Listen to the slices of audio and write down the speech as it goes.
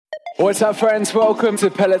What's up, friends? Welcome to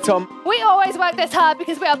Peloton. We always work this hard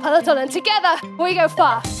because we are Peloton, and together we go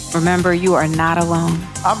far. Remember, you are not alone.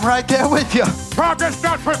 I'm right there with you. Progress,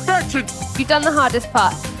 not perfection. You've done the hardest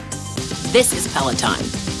part. This is Peloton.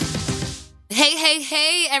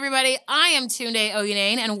 Hey, everybody. I am Tunde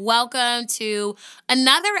Oyunane, and welcome to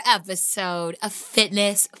another episode of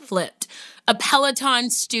Fitness Flipped, a Peloton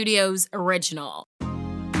Studios original.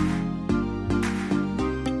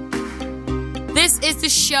 This is the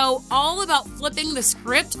show all about flipping the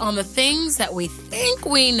script on the things that we think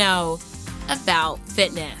we know about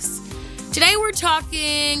fitness. Today we're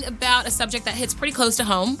talking about a subject that hits pretty close to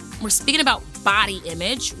home. We're speaking about body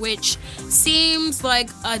image, which seems like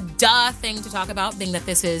a duh thing to talk about, being that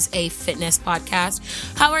this is a fitness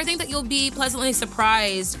podcast. However, I think that you'll be pleasantly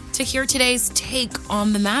surprised to hear today's take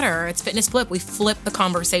on the matter. It's Fitness Flip. We flip the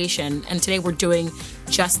conversation, and today we're doing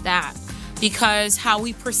just that. Because how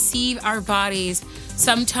we perceive our bodies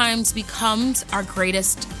sometimes becomes our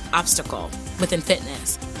greatest obstacle within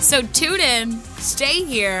fitness. So tune in, stay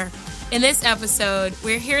here. In this episode,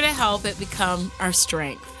 we're here to help it become our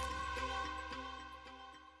strength.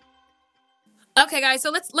 Okay, guys, so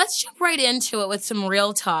let's jump right into it with some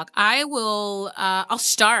real talk. I'll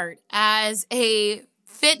start as a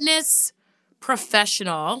fitness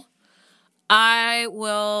professional. I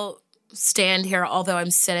will stand here, although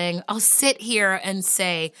I'm sitting. I'll sit here and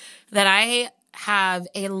say that I have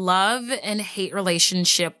a love and hate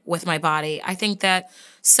relationship with my body. I think that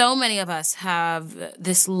so many of us have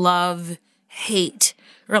this love-hate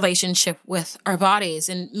relationship with our bodies,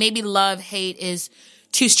 and maybe love-hate is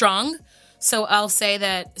too strong. So I'll say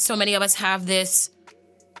that so many of us have this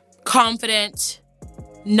confident,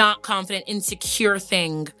 not confident, insecure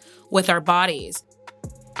thing with our bodies.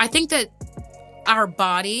 I think that our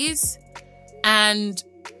bodies and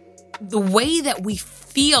the way that we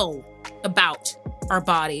feel about our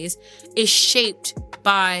bodies is shaped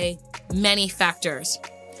by many factors.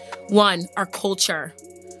 One, our culture,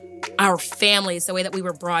 our families, the way that we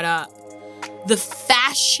were brought up, the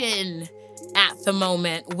fashion at the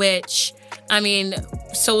moment, which,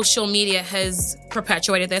 social media has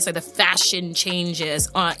perpetuated this, like the fashion changes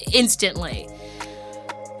instantly.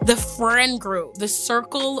 The friend group, the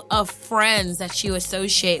circle of friends that you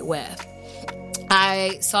associate with.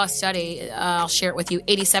 I saw a study, I'll share it with you,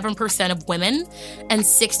 87% of women and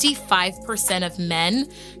 65% of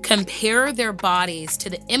men compare their bodies to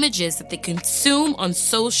the images that they consume on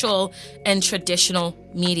social and traditional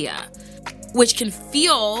media, which can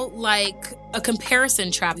feel like a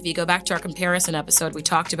comparison trap. If you go back to our comparison episode, we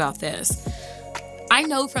talked about this. I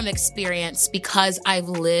know from experience, because I've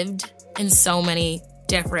lived in so many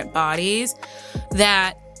different bodies,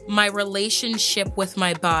 that my relationship with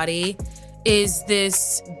my body is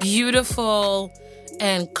this beautiful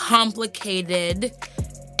and complicated,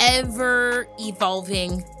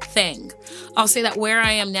 ever-evolving thing. I'll say that where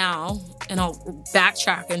I am now, and I'll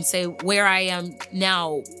backtrack and say where I am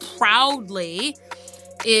now proudly,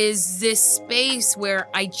 is this space where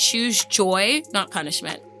I choose joy, not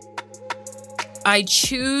punishment. I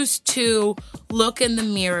choose to look in the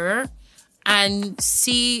mirror and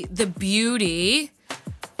see the beauty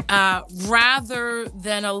rather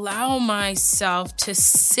than allow myself to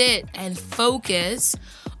sit and focus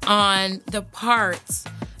on the parts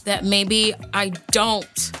that maybe I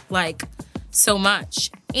don't like so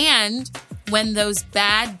much. And when those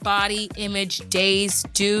bad body image days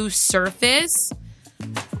do surface,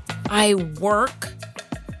 I work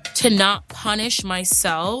to not punish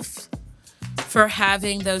myself for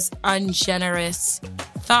having those ungenerous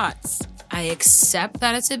thoughts. I accept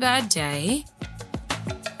that it's a bad day.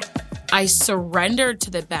 I surrender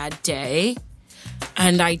to the bad day,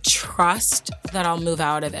 and I trust that I'll move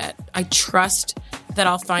out of it. I trust that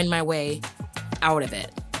I'll find my way out of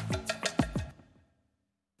it.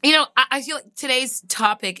 I feel like today's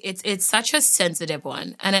topic, it's such a sensitive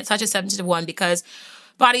one, and it's such a sensitive one because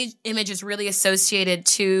body image is really associated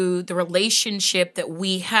to the relationship that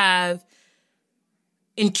we have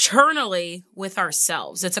internally with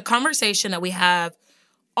ourselves. It's a conversation that we have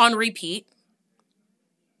on repeat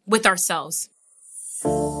with ourselves.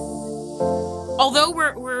 Although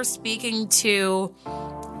we're speaking to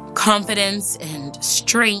confidence and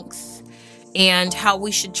strength and how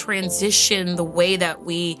we should transition the way that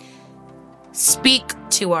we speak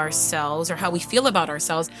to ourselves or how we feel about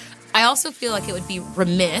ourselves, I also feel like it would be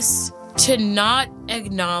remiss to not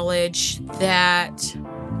acknowledge that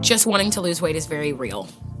just wanting to lose weight is very real,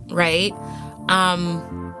 right?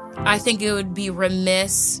 I think it would be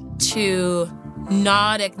remiss to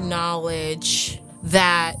not acknowledge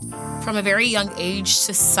that from a very young age,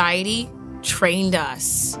 society trained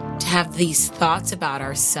us to have these thoughts about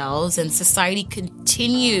ourselves, and society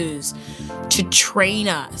continues to train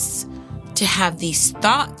us to have these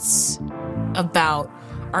thoughts about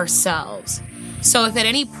ourselves. So if at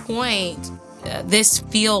any point this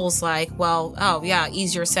feels like, well, oh yeah,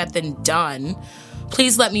 easier said than done,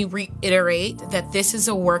 please let me reiterate that this is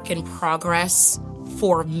a work in progress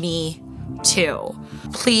for me too.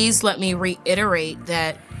 Please let me reiterate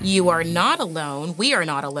that you are not alone. We are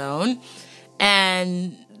not alone.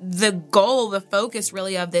 And the goal, the focus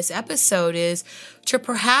really of this episode is to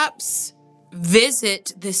perhaps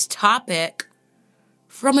visit this topic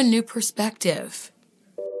from a new perspective.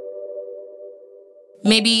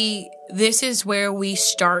 Maybe this is where we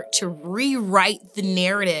start to rewrite the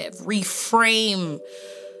narrative, reframe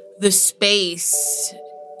the space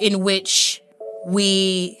in which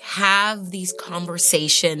we have these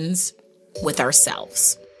conversations with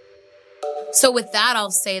ourselves. So with that, I'll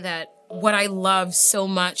say that what I love so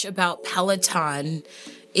much about Peloton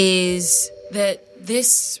is that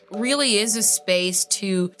this really is a space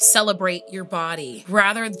to celebrate your body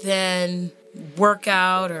rather than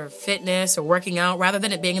workout or fitness or working out, rather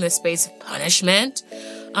than it being in a space of punishment.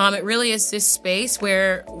 It really is this space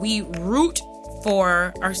where we root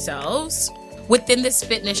for ourselves within this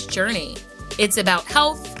fitness journey. It's about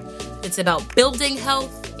health. It's about building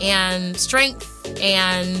health and strength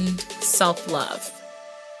and self-love.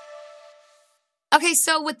 Okay,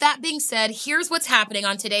 so with that being said, here's what's happening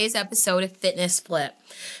on today's episode of Fitness Flip.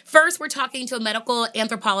 First, we're talking to a medical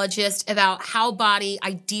anthropologist about how body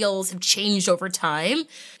ideals have changed over time.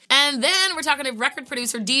 And then we're talking to record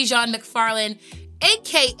producer Dijon McFarlane,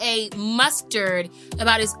 aka Mustard,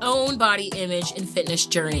 about his own body image and fitness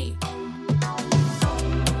journey.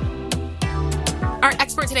 Our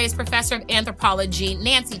expert today is Professor of Anthropology,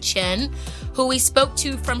 Nancy Chen, who we spoke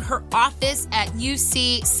to from her office at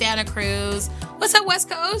UC Santa Cruz. What's up, West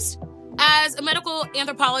Coast? As a medical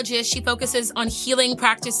anthropologist, she focuses on healing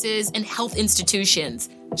practices and health institutions.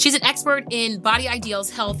 She's an expert in body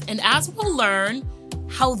ideals, health, and as we'll learn,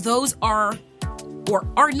 how those are or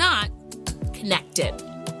are not connected.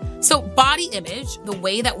 So body image, the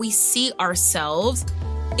way that we see ourselves,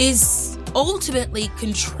 is ultimately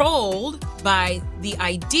controlled by the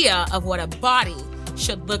idea of what a body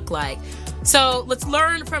should look like. So let's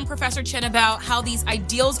learn from Professor Chen about how these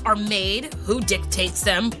ideals are made, who dictates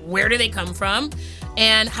them, where do they come from,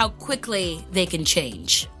 and how quickly they can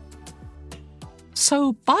change.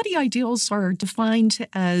 So body ideals are defined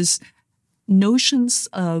as notions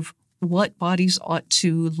of what bodies ought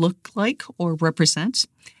to look like or represent,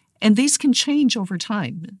 and these can change over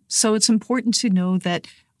time. So it's important to know that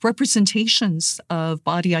representations of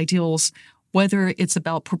body ideals, whether it's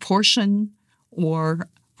about proportion or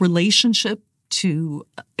relationship to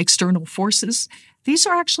external forces, these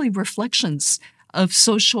are actually reflections of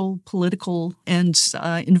social, political, and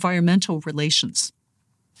environmental relations.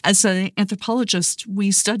 As an anthropologist, we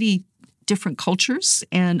study different cultures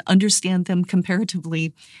and understand them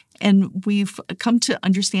comparatively, and we've come to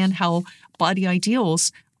understand how body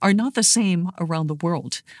ideals are not the same around the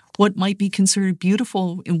world. What might be considered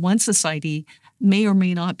beautiful in one society may or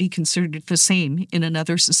may not be considered the same in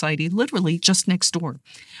another society, literally just next door.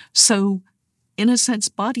 So, in a sense,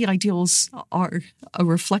 body ideals are a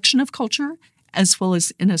reflection of culture, as well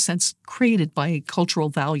as, in a sense, created by cultural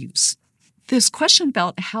values. This question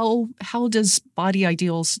about how does body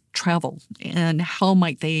ideals travel and how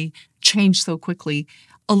might they change so quickly,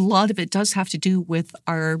 a lot of it does have to do with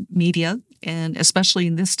our media, and especially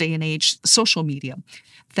in this day and age, social media.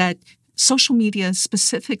 That social media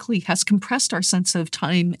specifically has compressed our sense of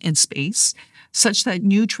time and space such that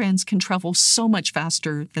new trends can travel so much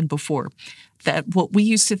faster than before. That what we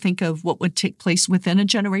used to think of what would take place within a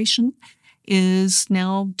generation is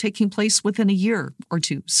now taking place within a year or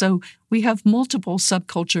two. So we have multiple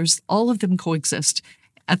subcultures, all of them coexist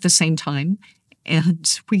at the same time.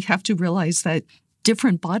 And we have to realize that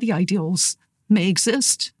different body ideals may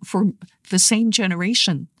exist for the same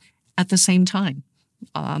generation at the same time,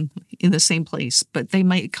 in the same place, but they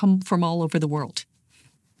might come from all over the world.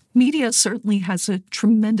 Media certainly has a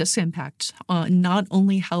tremendous impact on not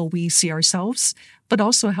only how we see ourselves, but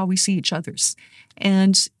also how we see each other's.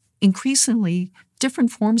 And increasingly,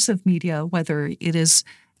 different forms of media, whether it is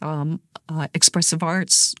expressive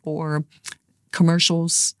arts or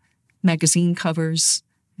commercials, magazine covers,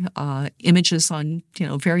 images on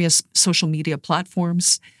various social media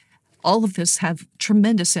platforms, all of this have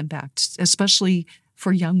tremendous impact, especially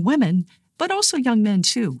for young women, but also young men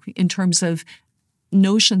too, in terms of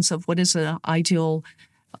notions of what is an ideal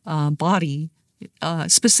body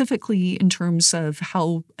specifically in terms of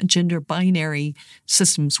how gender binary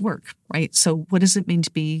systems work, right? So what does it mean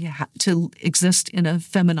to exist in a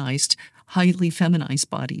highly feminized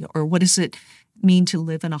body? Or what does it mean to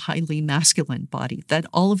live in a highly masculine body? That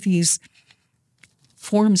all of these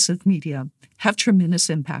forms of media have tremendous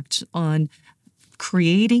impact on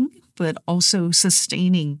creating, but also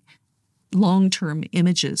sustaining long-term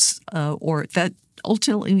images or that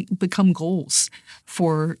ultimately become goals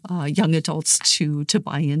for young adults to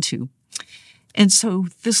buy into. And so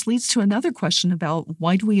this leads to another question about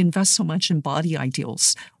why do we invest so much in body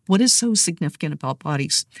ideals? What is so significant about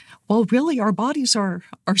bodies? Well, really, our bodies are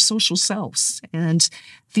our social selves, and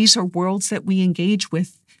these are worlds that we engage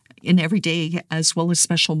with in every day as well as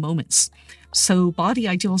special moments. So body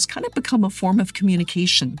ideals kind of become a form of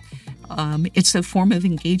communication. It's a form of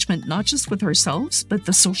engagement, not just with ourselves, but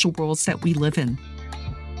the social worlds that we live in.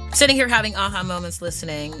 Sitting here having aha moments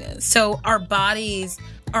listening. So our bodies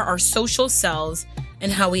are our social selves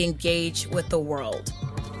and how we engage with the world.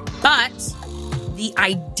 But the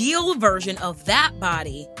ideal version of that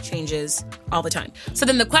body changes all the time. So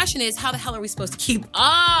then the question is, how the hell are we supposed to keep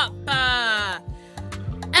up?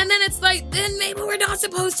 And then it's like, then maybe we're not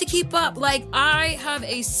supposed to keep up. Like, I have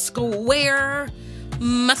a square,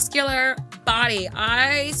 muscular body.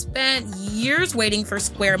 I spent years waiting for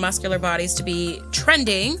square, muscular bodies to be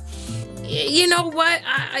trending. You know what?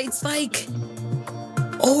 It's like,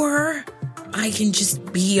 or I can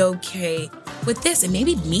just be okay with this. And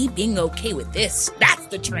maybe me being okay with this, that's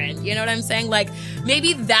the trend. You know what I'm saying? Like,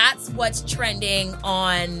 maybe that's what's trending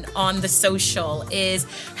on the social is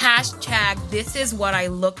hashtag, this is what I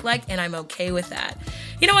look like, and I'm okay with that.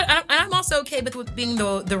 You know what? I'm also okay with being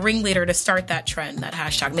the ringleader to start that trend, that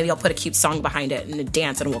hashtag. Maybe I'll put a cute song behind it and a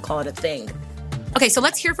dance and we'll call it a thing. Okay, so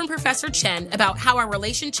let's hear from Professor Chen about how our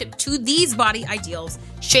relationship to these body ideals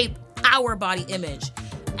shape our body image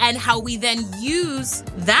and how we then use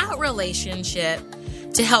that relationship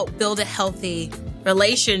to help build a healthy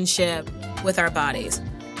relationship with our bodies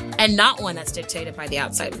and not one that's dictated by the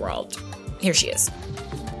outside world. Here she is.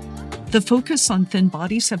 The focus on thin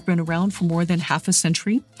bodies have been around for more than half a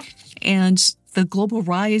century, and the global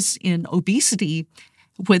rise in obesity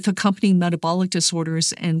with accompanying metabolic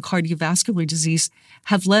disorders and cardiovascular disease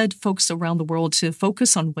have led folks around the world to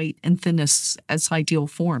focus on weight and thinness as ideal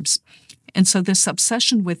forms. And so this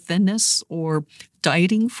obsession with thinness or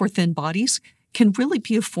dieting for thin bodies can really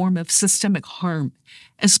be a form of systemic harm,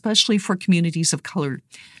 especially for communities of color,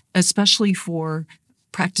 especially for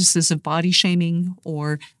practices of body shaming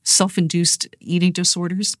or self-induced eating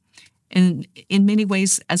disorders. And in many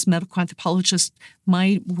ways, as medical anthropologist,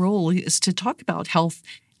 my role is to talk about health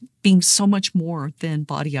being so much more than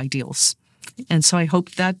body ideals. And so I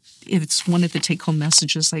hope that if it's one of the take-home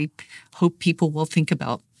messages I hope people will think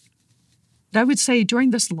about. I would say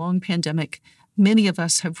during this long pandemic, many of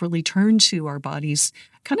us have really turned to our bodies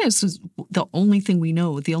kind of as the only thing we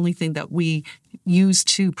know, the only thing that we use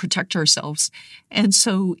to protect ourselves. And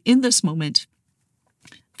so in this moment,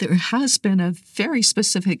 there has been a very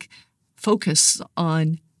specific focus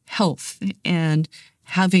on health and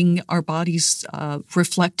having our bodies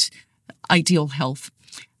reflect ideal health.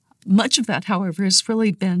 Much of that, however, has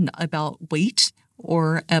really been about weight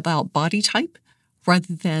or about body type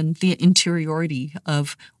rather than the interiority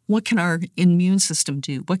of what can our immune system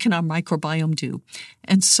do? What can our microbiome do?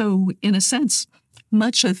 And so, in a sense,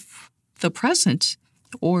 much of the present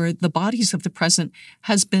or the bodies of the present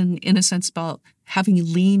has been, in a sense, about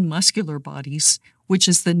having lean, muscular bodies, which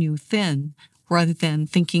is the new thin, rather than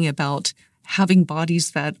thinking about having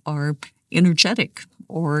bodies that are energetic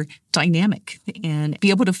or dynamic and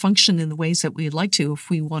be able to function in the ways that we'd like to if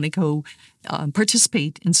we want to go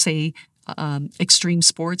participate in, say, extreme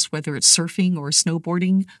sports, whether it's surfing or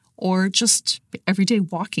snowboarding or just everyday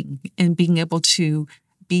walking, and being able to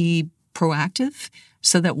be proactive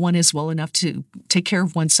so that one is well enough to take care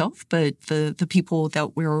of oneself, but the people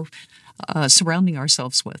that we're surrounding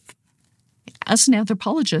ourselves with. As an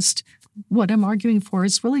anthropologist, what I'm arguing for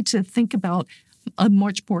is really to think about a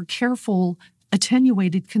much more careful,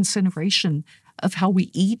 attenuated consideration of how we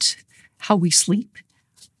eat, how we sleep,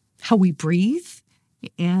 how we breathe,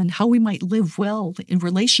 and how we might live well in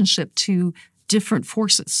relationship to different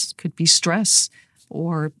forces. Could be stress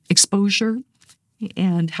or exposure,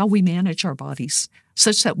 and how we manage our bodies,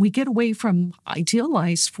 such that we get away from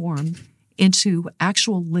idealized form into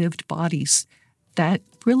actual lived bodies that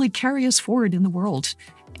really carry us forward in the world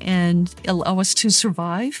and allow us to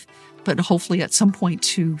survive, but hopefully at some point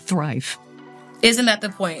to thrive. Isn't that the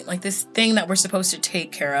point? Like this thing that we're supposed to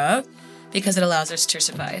take care of because it allows us to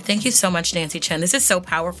survive. Thank you so much, Nancy Chen. This is so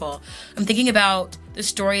powerful. I'm thinking about the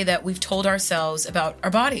story that we've told ourselves about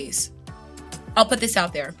our bodies. I'll put this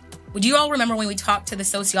out there. Would you all remember when we talked to the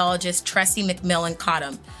sociologist Tressie McMillan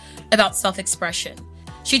Cottom about self-expression?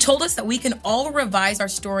 She told us that we can all revise our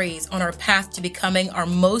stories on our path to becoming our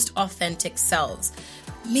most authentic selves.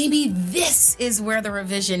 Maybe this is where the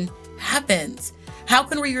revision happens. How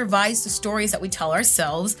can we revise the stories that we tell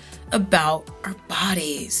ourselves about our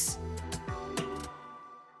bodies?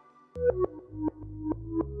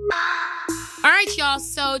 All right, y'all.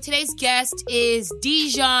 So today's guest is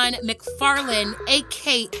Dijon McFarlane,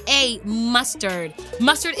 a.k.a. Mustard.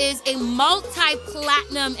 Mustard is a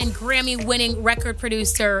multi-platinum and Grammy-winning record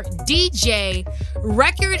producer, DJ,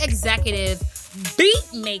 record executive,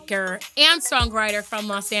 beat maker, and songwriter from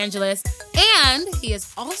Los Angeles. And he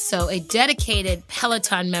is also a dedicated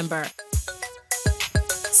Peloton member.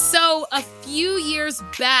 So a few years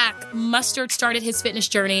back, Mustard started his fitness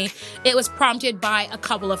journey. It was prompted by a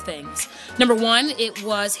couple of things. Number one, it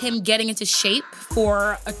was him getting into shape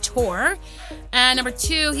for a tour. And number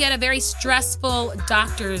two, he had a very stressful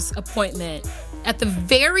doctor's appointment. At the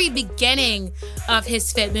very beginning of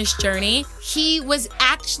his fitness journey, he was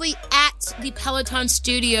actually at the Peloton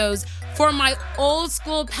studios. For my old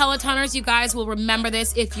school Pelotoners, you guys will remember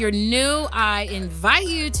this. If you're new, I invite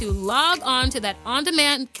you to log on to that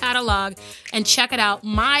on-demand catalog and check it out.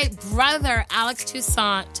 My brother, Alex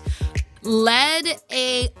Toussaint, led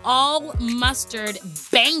a all Mustard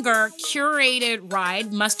banger curated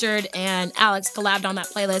ride. Mustard and Alex collabed on that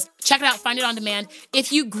playlist. Check it out. Find it on demand.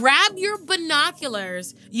 If you grab your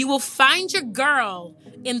binoculars, you will find your girl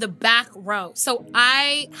in the back row. So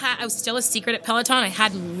I was still a secret at Peloton. I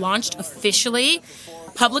hadn't launched officially,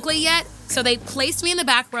 publicly yet. So they placed me in the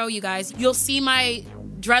back row, you guys. You'll see my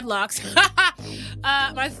dreadlocks,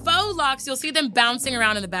 my faux locks. You'll see them bouncing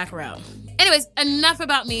around in the back row. Anyways, enough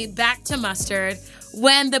about me. Back to Mustard.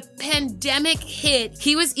 When the pandemic hit,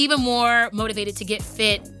 he was even more motivated to get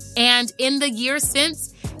fit. And in the years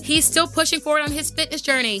since, he's still pushing forward on his fitness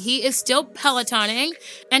journey. He is still Pelotoning,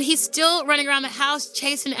 and he's still running around the house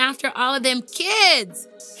chasing after all of them kids.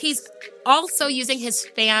 He's also using his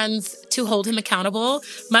fans to hold him accountable.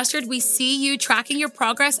 Mustard, we see you tracking your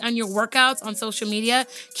progress and your workouts on social media.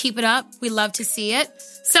 Keep it up. We love to see it.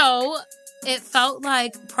 So it felt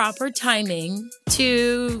like proper timing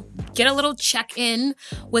to get a little check-in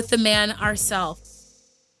with the man ourselves.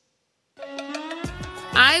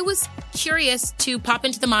 I was curious to pop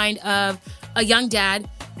into the mind of a young dad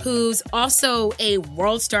who's also a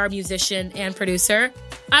world star musician and producer.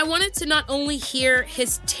 I wanted to not only hear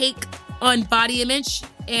his take on body image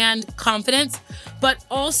and confidence, but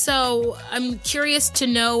also I'm curious to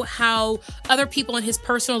know how other people in his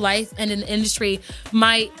personal life and in the industry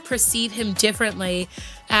might perceive him differently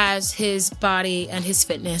as his body and his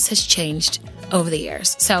fitness has changed over the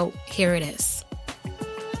years. So here it is.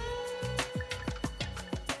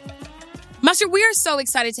 Mustard, we are so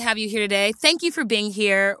excited to have you here today. Thank you for being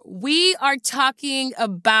here. We are talking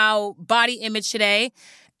about body image today.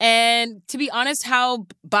 And to be honest, how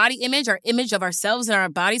body image, our image of ourselves and our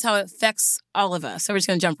bodies, how it affects all of us. So we're just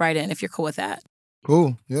going to jump right in if you're cool with that.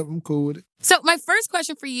 Cool. Yep, I'm cool with it. So my first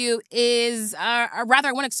question for you is, I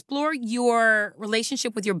want to explore your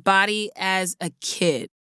relationship with your body as a kid.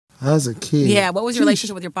 As a kid? Yeah, what was your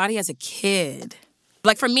relationship with your body as a kid?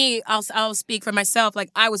 Like for me, I'll speak for myself. Like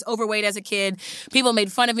I was overweight as a kid. People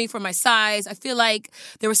made fun of me for my size. I feel like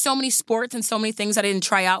there were so many sports and so many things I didn't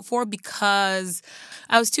try out for because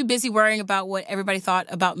I was too busy worrying about what everybody thought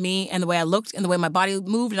about me and the way I looked and the way my body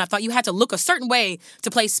moved. And I thought you had to look a certain way to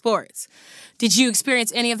play sports. Did you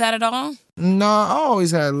experience any of that at all? No, I always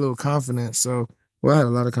had a little confidence. I had a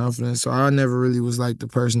lot of confidence. So I never really was like the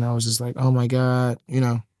person that was just like, oh my God,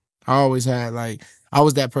 I always had like, I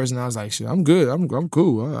was that person that was like, shit, I'm good. I'm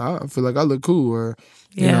cool. I feel like I look cool or,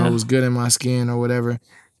 I was good in my skin or whatever.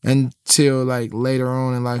 Until like later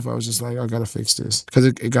on in life, I was just like, I got to fix this because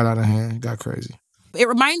it got out of hand. It got crazy. It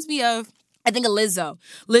reminds me of, I think, of Lizzo.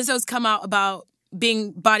 Lizzo's come out about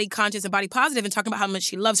being body conscious and body positive and talking about how much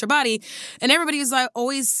she loves her body. And everybody is like,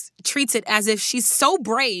 always treats it as if she's so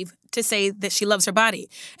brave to say that she loves her body.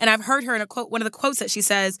 And I've heard her in a quote, one of the quotes that she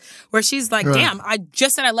says, where she's like, damn, I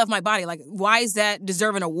just said I love my body. Like, why is that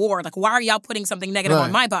deserving an award? Like, why are y'all putting something negative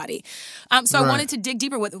on my body? I wanted to dig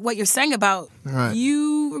deeper with what you're saying about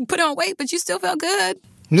you put on weight, but you still felt good.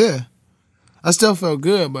 Yeah. I still felt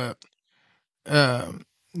good, but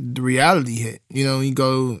the reality hit. You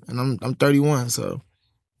go, and I'm 31, so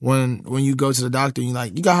when you go to the doctor, you're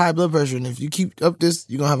like, you got high blood pressure, and if you keep up this,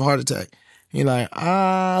 you're going to have a heart attack. You're like,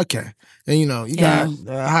 okay. And, you got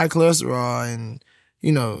high cholesterol and,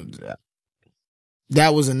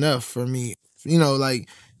 that was enough for me. Like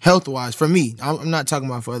health wise for me. I'm not talking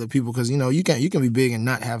about for other people because you can be big and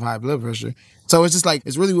not have high blood pressure. So it's just like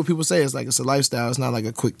it's really what people say. It's like it's a lifestyle. It's not like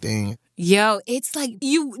a quick thing. Yo, it's like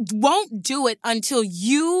you won't do it until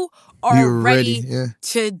you're ready yeah.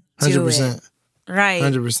 to do 100%. it. Right.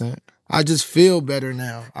 100%. I just feel better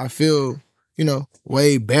now. I feel,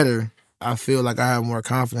 way better. I feel like I have more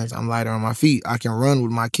confidence. I'm lighter on my feet. I can run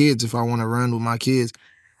with my kids if I want to run with my kids.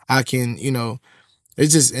 I can,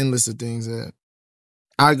 it's just endless of things that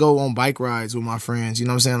I go on bike rides with my friends. You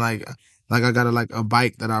know what I'm saying? Like I got a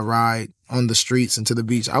bike that I ride on the streets and to the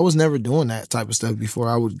beach. I was never doing that type of stuff before.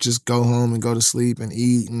 I would just go home and go to sleep and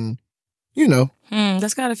eat and,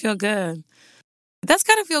 That's got to feel good. That's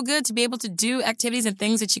got to feel good to be able to do activities and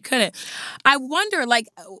things that you couldn't. I wonder,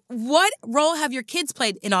 what role have your kids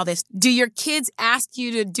played in all this? Do your kids ask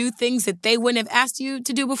you to do things that they wouldn't have asked you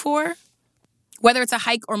to do before? Whether it's a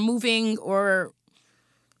hike or moving or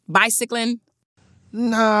bicycling?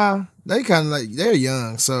 Nah, they kind of they're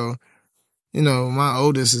young. So, my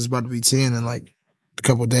oldest is about to be 10 in a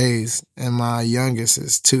couple days, and my youngest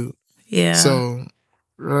is 2. Yeah. So,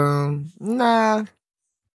 nah.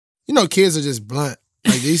 Kids are just blunt.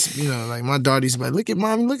 Like these, my daughter's like, look at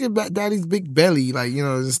mommy, look at daddy's big belly,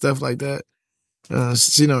 and stuff like that. I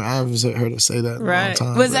haven't heard her say that in a long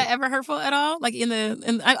time. Was that ever hurtful at all?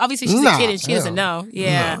 Obviously she's a kid and she doesn't know.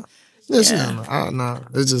 Yeah. Nah. Yeah, she don't know.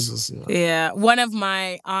 No, it just was. Yeah. One of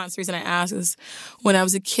my aunts, the reason I asked is when I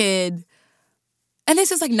was a kid, and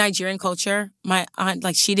this is Nigerian culture. My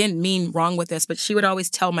aunt, she didn't mean wrong with this, but she would always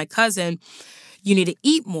tell my cousin, you need to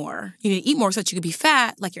eat more. You need to eat more so that you could be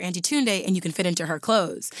fat like your Auntie Tunde and you can fit into her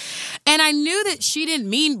clothes. And I knew that she didn't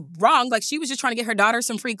mean wrong. She was just trying to get her daughter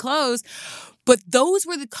some free clothes. But those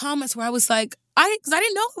were the comments where I was because I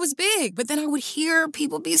didn't know it was big. But then I would hear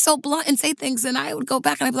people be so blunt and say things, and I would go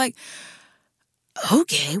back and I'd be like,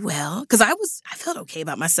 okay, well, because I felt okay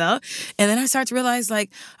about myself. And then I started to realize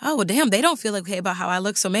oh, well, damn, they don't feel okay about how I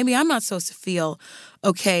look. So maybe I'm not supposed to feel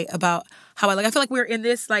okay about how I look. I feel like we're in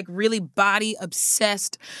this really body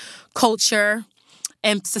obsessed culture,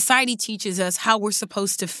 and society teaches us how we're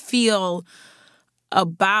supposed to feel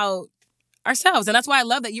about ourselves. And that's why I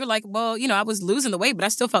love that you're well, I was losing the weight, but I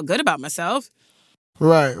still felt good about myself.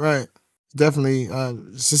 Right. Definitely.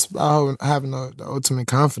 It's just about having the ultimate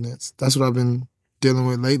confidence. That's what I've been dealing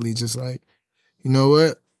with lately. Just you know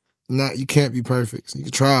what? You can't be perfect. You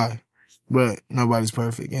can try, but nobody's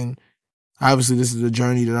perfect. And obviously this is a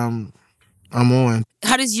journey that I'm on.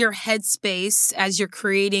 How does your headspace as you're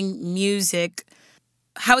creating music,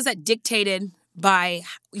 how is that dictated by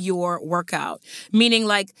your workout? Meaning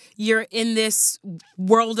you're in this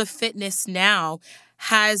world of fitness now.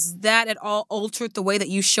 Has that at all altered the way that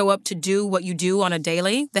you show up to do what you do on a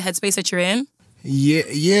daily, the headspace that you're in?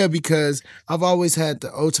 Yeah, because I've always had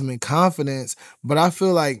the ultimate confidence, but I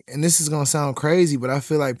feel and this is going to sound crazy, but I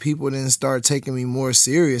feel people didn't start taking me more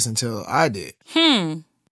serious until I did.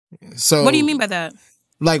 So what do you mean by that?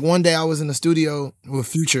 One day I was in the studio with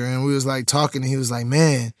Future and we was talking, and he was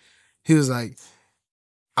man, he was I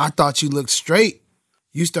thought you looked straight.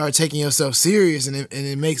 You start taking yourself serious, and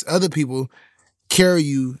it makes other people carry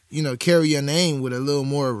your name with a little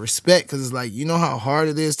more respect, because it's how hard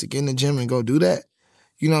it is to get in the gym and go do that.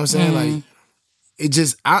 You know what I'm saying? It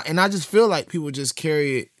just, I just feel people just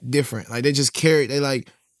carry it different. They just carry it.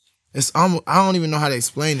 I don't even know how to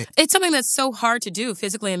explain it. It's something that's so hard to do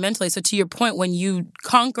physically and mentally. So to your point, when you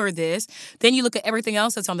conquer this, then you look at everything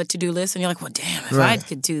else that's on the to-do list and you're well, damn, if I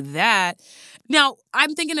could do that. Now,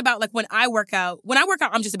 I'm thinking about when I work out,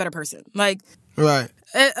 I'm just a better person. Right.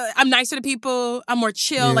 I'm nicer to people. I'm more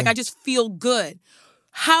chill. Yeah. I just feel good.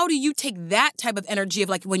 How do you take that type of energy of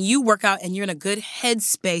when you work out and you're in a good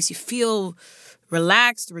headspace, you feel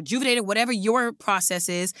relaxed, rejuvenated, whatever your process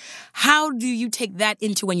is, how do you take that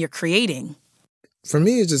into when you're creating? For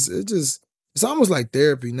me, it's almost like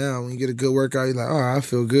therapy now. When you get a good workout, you're oh, I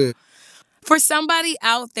feel good. For somebody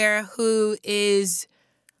out there who is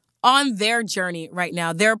on their journey right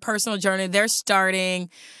now, their personal journey, they're starting,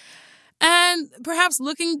 and perhaps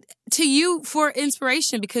looking to you for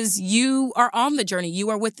inspiration because you are on the journey, you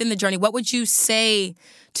are within the journey, what would you say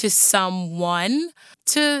to someone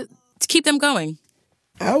to keep them going?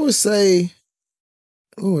 I would say,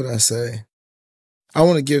 what would I say? I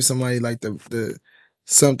want to give somebody the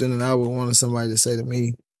something that I would want somebody to say to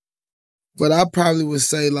me. But I probably would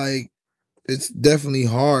say it's definitely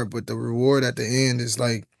hard, but the reward at the end is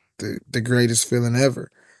the greatest feeling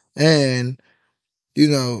ever. And,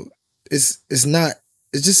 it's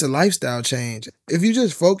just a lifestyle change. If you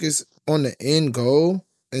just focus on the end goal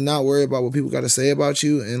and not worry about what people got to say about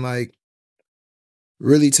you, and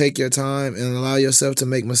really take your time and allow yourself to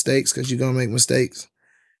make mistakes, because you're going to make mistakes.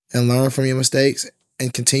 and learn from your mistakes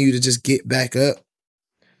and continue to just get back up,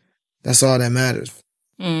 that's all that matters.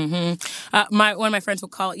 Mm-hmm. One of my friends will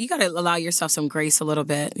call it, you got to allow yourself some grace a little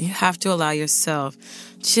bit. You have to allow yourself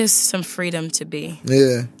just some freedom to be.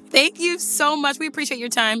 Yeah. Thank you so much. We appreciate your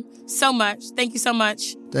time so much. Thank you so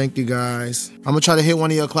much. Thank you, guys. I'm going to try to hit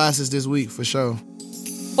one of your classes this week for sure.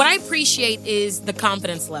 What I appreciate is the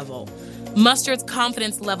confidence level. Mustard's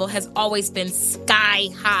confidence level has always been sky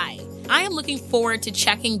high. I am looking forward to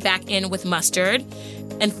checking back in with Mustard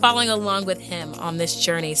and following along with him on this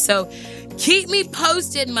journey. So keep me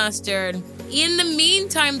posted, Mustard. In the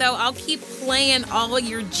meantime, though, I'll keep playing all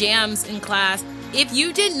your jams in class. If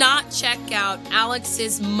you did not check out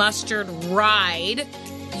Alex's Mustard ride,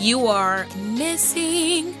 you are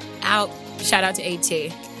missing out. Shout out to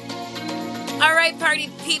AT. All right,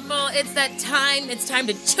 party people, it's that time. It's time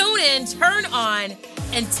to tune in, turn on,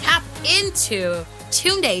 and tap into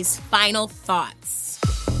Tunde's final thoughts.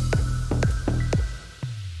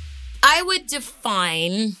 I would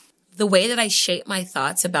define the way that I shape my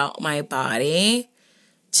thoughts about my body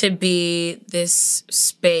to be this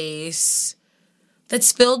space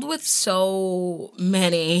that's filled with so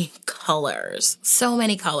many colors. So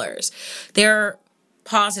many colors. There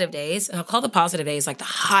positive days, and I'll call the positive days like the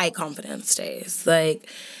high confidence days. Like,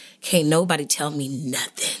 can't nobody tell me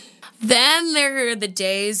nothing. Then there are the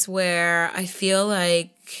days where I feel like,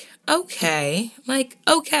 okay,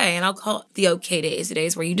 and I'll call it the okay days, the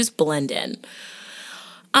days where you just blend in.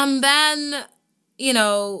 And then,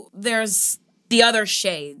 there's the other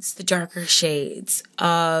shades, the darker shades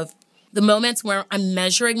of the moments where I'm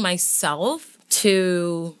measuring myself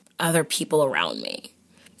to other people around me.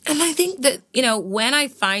 And I think that, when I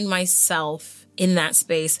find myself in that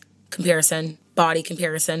space, comparison, body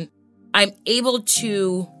comparison, I'm able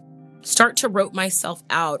to start to rope myself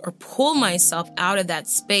out or pull myself out of that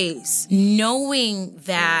space, knowing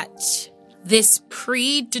that this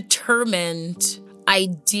predetermined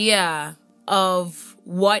idea of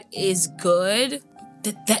what is good,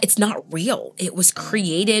 that it's not real. It was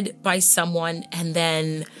created by someone and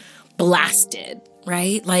then blasted,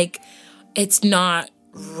 right? Like, it's not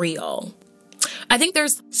real. I think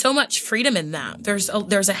there's so much freedom in that. There's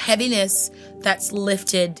a heaviness that's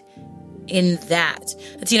lifted in that.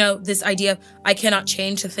 It's, this idea of I cannot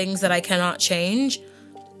change the things that I cannot change.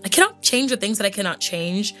 I cannot change the things that I cannot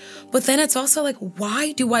change. But then it's also like,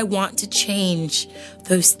 why do I want to change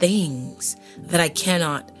those things that I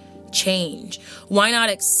cannot change? Why not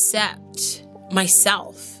accept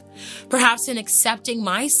myself? Perhaps in accepting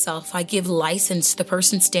myself, I give license to the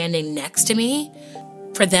person standing next to me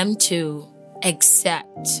for them to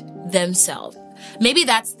accept themselves. Maybe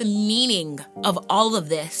that's the meaning of all of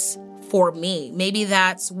this for me. Maybe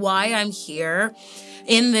that's why I'm here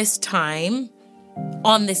in this time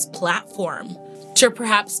on this platform, to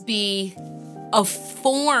perhaps be a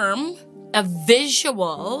form, a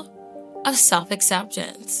visual of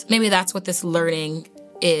self-acceptance. Maybe that's what this learning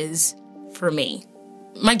is for me.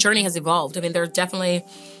 My journey has evolved. I mean, there are definitely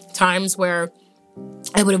times where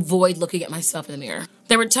I would avoid looking at myself in the mirror.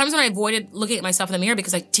 There were times when I avoided looking at myself in the mirror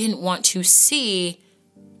because I didn't want to see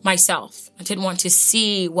myself. I didn't want to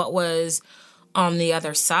see what was on the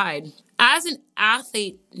other side. As an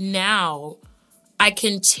athlete now, I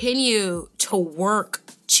continue to work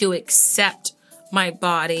to accept my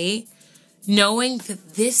body, knowing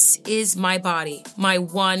that this is my body, my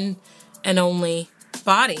one and only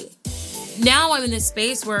body. Now I'm in this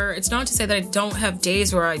space where it's not to say that I don't have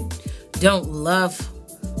days where I don't love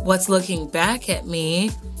what's looking back at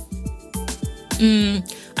me.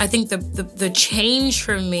 I think the change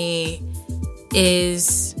for me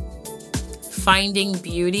is finding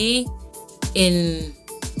beauty in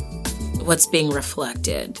what's being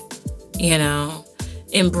reflected,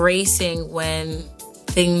 embracing when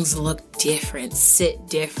things look different, sit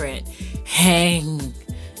different, hang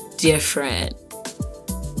different.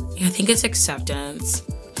 I think it's acceptance.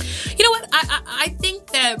 You know what? I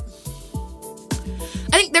think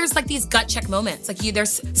there's like these gut check moments. Like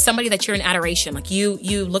there's somebody that you're in adoration. Like you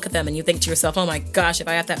look at them and you think to yourself, oh my gosh, if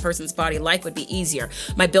I had that person's body, life would be easier.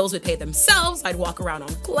 My bills would pay themselves. I'd walk around on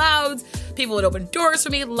clouds. People would open doors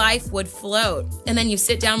for me. Life would float. And then you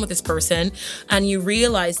sit down with this person and you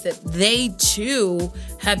realize that they too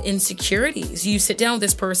have insecurities. You sit down with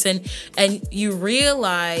this person and you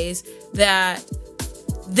realize that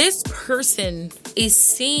this person is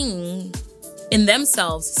seeing in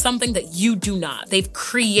themselves something that you do not. They've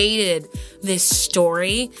created this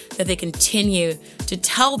story that they continue to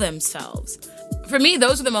tell themselves. For me,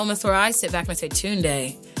 those are the moments where I sit back and I say,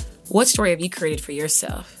 Tunde, what story have you created for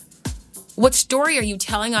yourself? What story are you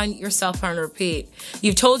telling on yourself on repeat?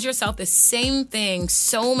 You've told yourself the same thing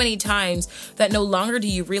so many times that no longer do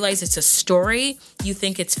you realize it's a story. You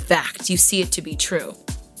think it's fact. You see it to be true.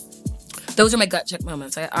 Those are my gut check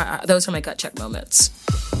moments. Those are my gut check moments.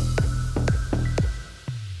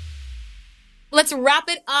 Let's wrap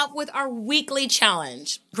it up with our weekly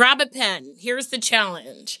challenge. Grab a pen. Here's the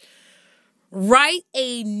challenge. Write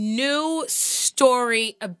a new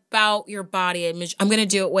story about your body image. I'm going to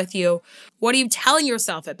do it with you. What are you telling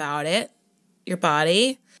yourself about it? Your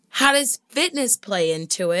body? How does fitness play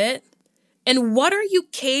into it? And what are you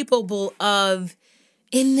capable of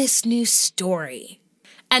in this new story?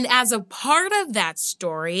 And as a part of that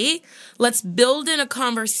story, let's build in a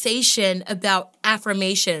conversation about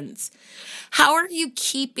affirmations. How are you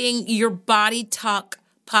keeping your body talk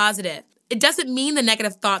positive? It doesn't mean the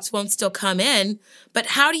negative thoughts won't still come in, but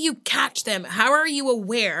how do you catch them? How are you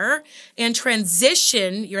aware and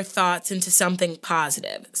transition your thoughts into something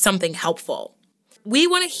positive, something helpful? We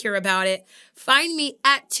want to hear about it. Find me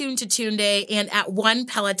at Tune to Tune Day and at One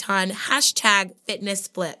Peloton,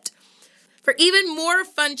 #FitnessFlipped. For even more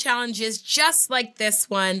fun challenges just like this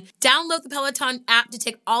one, download the Peloton app to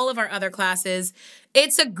take all of our other classes.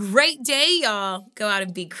 It's a great day, y'all. Go out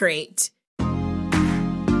and be great.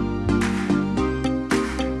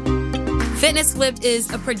 Fitness Flipped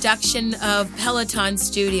is a production of Peloton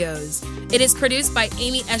Studios. It is produced by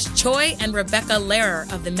Amy S. Choi and Rebecca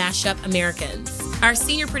Lehrer of the Mashup Americans. Our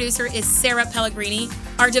senior producer is Sarah Pellegrini.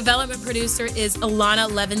 Our development producer is Alana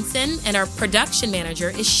Levinson, and our production manager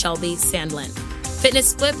is Shelby Sandlin.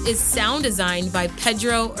 Fitness Flipped is sound designed by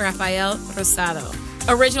Pedro Rafael Rosado.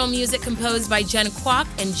 Original music composed by Jen Kwok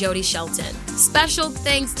and Jody Shelton. Special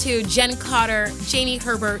thanks to Jen Cotter, Janie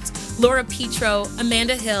Herbert, Laura Petro,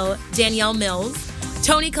 Amanda Hill, Danielle Mills,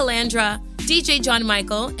 Tony Calandra, DJ John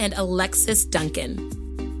Michael, and Alexis Duncan.